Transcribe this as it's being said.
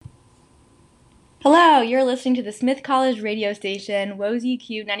Hello, you're listening to the Smith College radio station,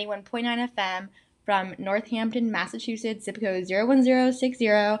 WOZQ 91.9 FM from Northampton, Massachusetts, zip code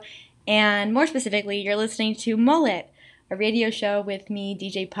 01060. And more specifically, you're listening to Mullet, a radio show with me,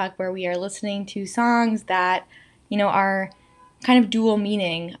 DJ Puck, where we are listening to songs that, are kind of dual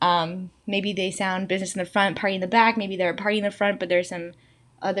meaning. Maybe they sound business in the front, party in the back. Maybe they're a party in the front, but there's some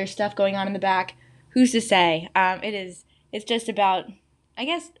other stuff going on in the back. Who's to say? It's just about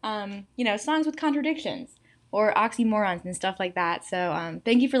songs with contradictions or oxymorons and stuff like that. So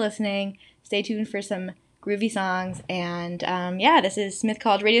thank you for listening. Stay tuned for some groovy songs. And this is Smith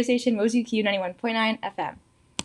College Radio Station, WOZQ 91.9 FM.